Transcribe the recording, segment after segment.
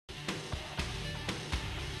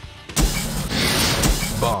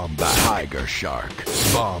Bomb back. Tiger shark.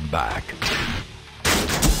 Bomb back.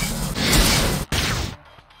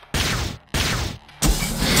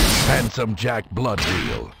 Handsome Jack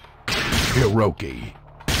Bloodwheel. Hiroki.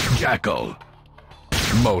 Jackal.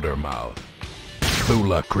 Motormouth.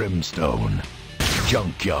 Thula Crimstone.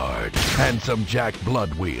 Junkyard. Handsome Jack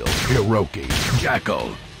Bloodwheel. Hiroki.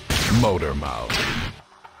 Jackal. Motormouth.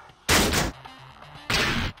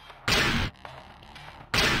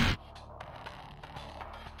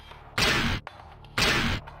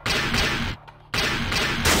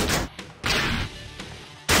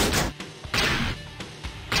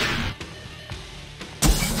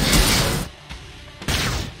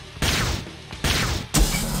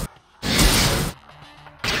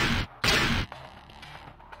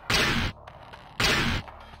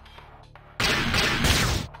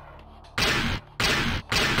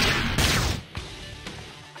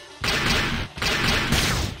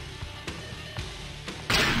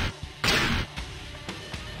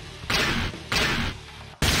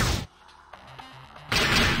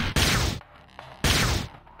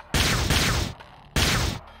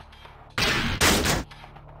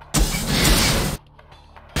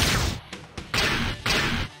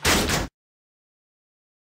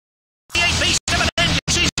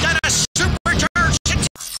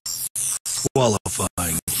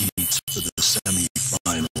 Qualifying heats for the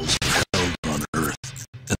semi-finals held on Earth,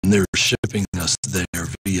 and they're shipping us there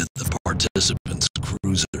via the participants'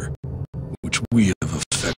 cruiser, which we have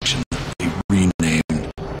affectionately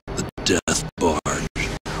renamed the Death Barge.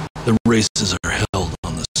 The races are held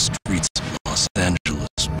on the streets of Los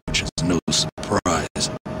Angeles, which is no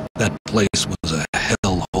surprise. That place was a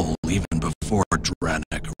hellhole even before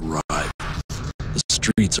Dranek arrived. The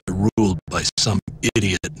streets are ruled by some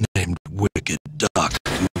idiot named Wicked Doc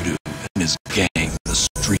Voodoo and his gang, the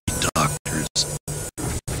Street Doctors.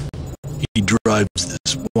 He drives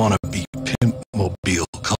this wannabe pimp mobile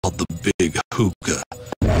called the Big Hookah,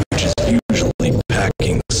 which is usually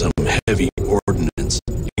packing some heavy ordnance,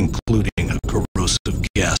 including a corrosive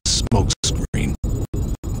gas smokescreen.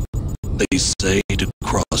 They say to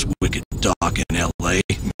cross Wicked Doc in L.A.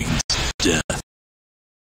 means death.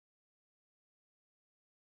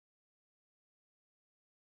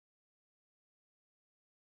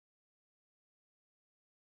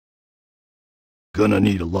 Gonna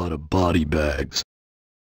need a lot of body bags.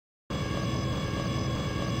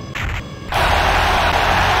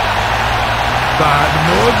 Bad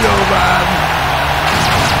mojo, man.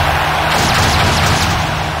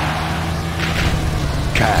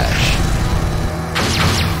 Cash.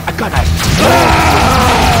 I gotta.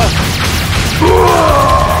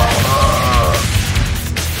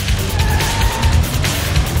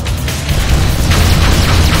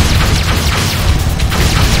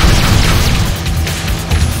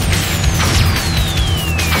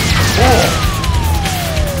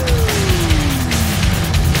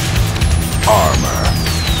 Armor.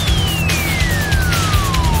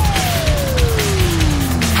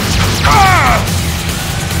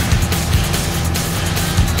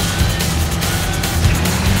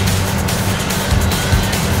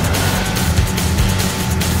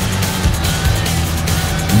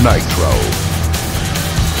 Nitro.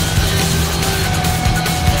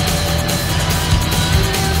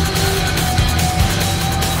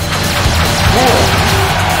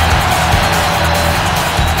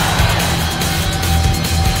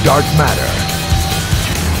 Dark matter.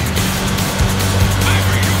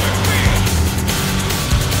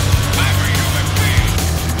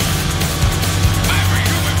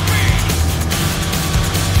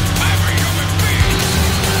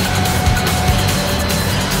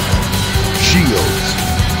 Shields.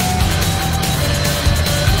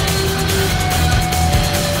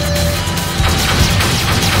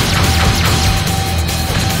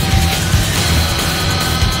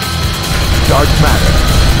 Dark matter.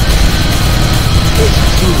 It's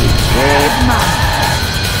truly dead man.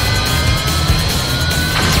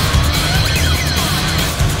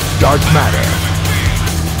 Dark matter.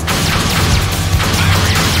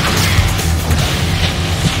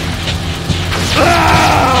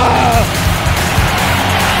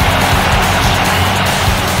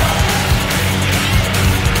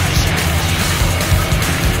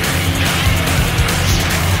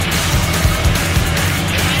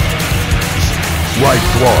 White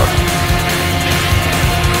Dwarf.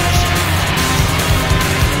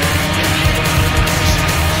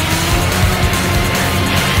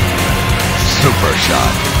 Super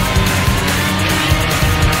Shot.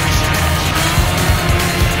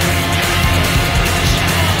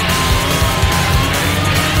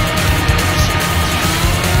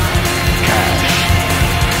 Cash.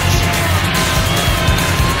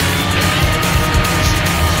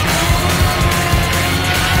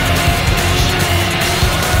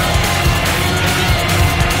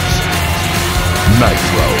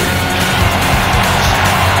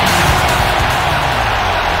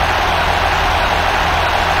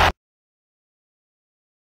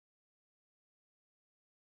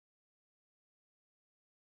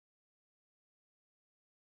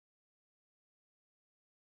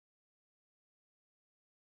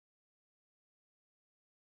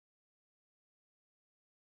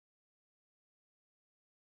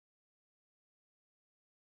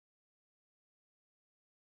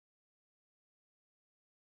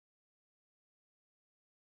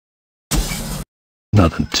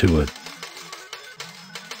 nothing to it.